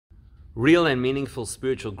Real and meaningful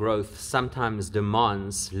spiritual growth sometimes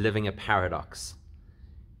demands living a paradox.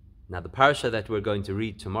 Now, the parasha that we're going to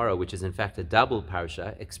read tomorrow, which is in fact a double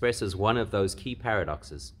parasha, expresses one of those key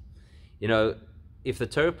paradoxes. You know, if the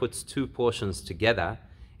Torah puts two portions together,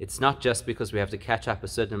 it's not just because we have to catch up a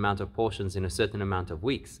certain amount of portions in a certain amount of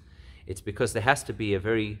weeks. It's because there has to be a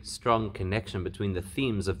very strong connection between the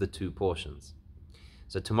themes of the two portions.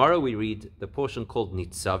 So tomorrow we read the portion called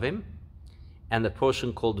Nitzavim and the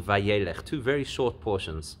portion called Vayelech, two very short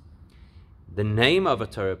portions. The name of a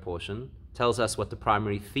Torah portion tells us what the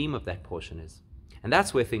primary theme of that portion is. And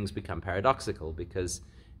that's where things become paradoxical, because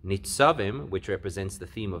Nitzavim, which represents the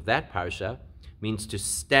theme of that parasha, means to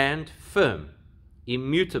stand firm,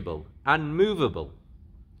 immutable, unmovable.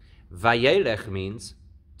 Vayelech means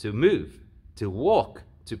to move, to walk,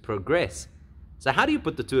 to progress. So how do you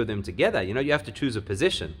put the two of them together? You know, you have to choose a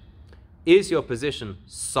position. Is your position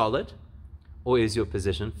solid, or is your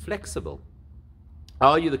position flexible?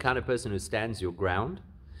 Are you the kind of person who stands your ground,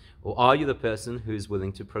 or are you the person who's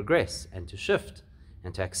willing to progress and to shift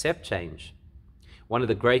and to accept change? One of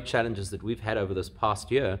the great challenges that we've had over this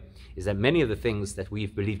past year is that many of the things that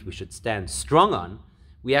we've believed we should stand strong on,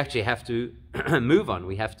 we actually have to move on.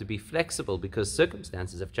 We have to be flexible because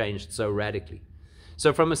circumstances have changed so radically.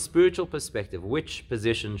 So from a spiritual perspective, which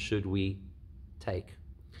position should we take?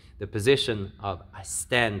 The position of I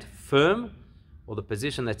stand firm, or the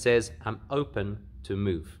position that says I'm open to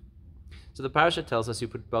move? So the parasha tells us you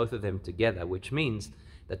put both of them together, which means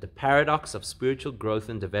that the paradox of spiritual growth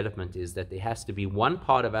and development is that there has to be one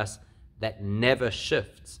part of us that never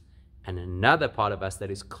shifts and another part of us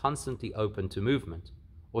that is constantly open to movement.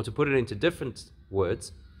 Or to put it into different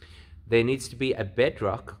words, there needs to be a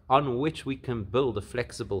bedrock on which we can build a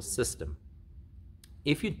flexible system.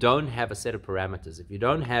 If you don't have a set of parameters, if you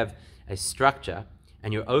don't have a structure,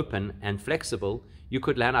 and you're open and flexible, you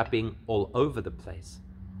could land up being all over the place.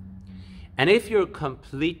 And if you're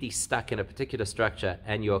completely stuck in a particular structure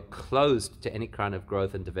and you're closed to any kind of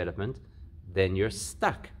growth and development, then you're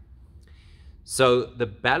stuck. So the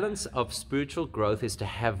balance of spiritual growth is to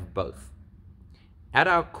have both. At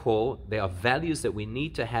our core, there are values that we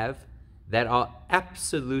need to have that are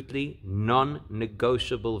absolutely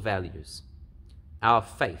non-negotiable values. Our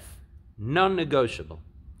faith, non-negotiable.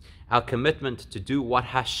 Our commitment to do what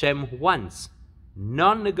Hashem wants,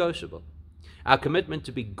 non-negotiable. Our commitment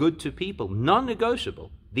to be good to people, non-negotiable.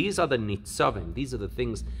 These are the nitzavim. These are the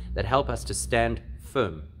things that help us to stand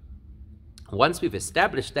firm. Once we've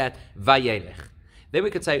established that, vayelech, then we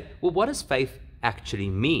could say, well, what does faith actually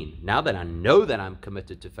mean? Now that I know that I'm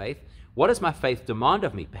committed to faith, what does my faith demand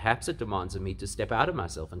of me? Perhaps it demands of me to step out of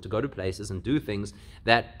myself and to go to places and do things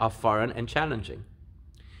that are foreign and challenging.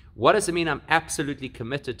 What does it mean I'm absolutely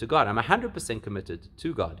committed to God? I'm 100% committed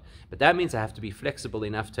to God. But that means I have to be flexible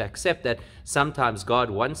enough to accept that sometimes God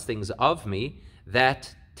wants things of me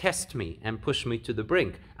that test me and push me to the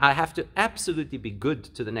brink. I have to absolutely be good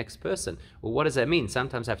to the next person. Well, what does that mean?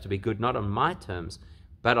 Sometimes I have to be good not on my terms,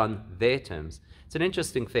 but on their terms. It's an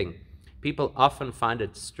interesting thing. People often find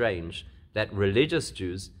it strange that religious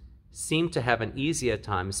Jews seem to have an easier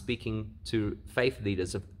time speaking to faith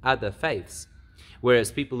leaders of other faiths.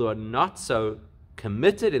 Whereas people who are not so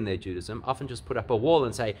committed in their Judaism often just put up a wall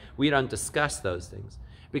and say, we don't discuss those things.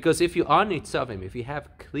 Because if you are nitzavim, if you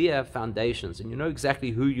have clear foundations and you know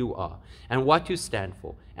exactly who you are and what you stand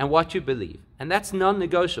for and what you believe, and that's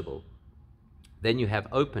non-negotiable, then you have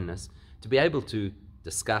openness to be able to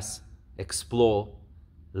discuss, explore,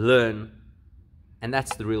 learn, and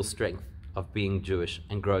that's the real strength of being Jewish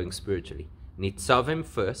and growing spiritually. Nitzavim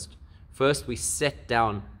first. First we set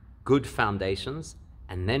down good foundations,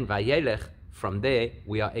 and then vayelech, from there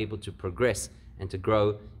we are able to progress and to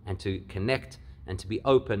grow and to connect and to be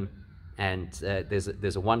open, and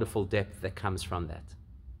there's a wonderful depth that comes from that.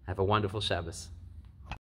 Have a wonderful Shabbos.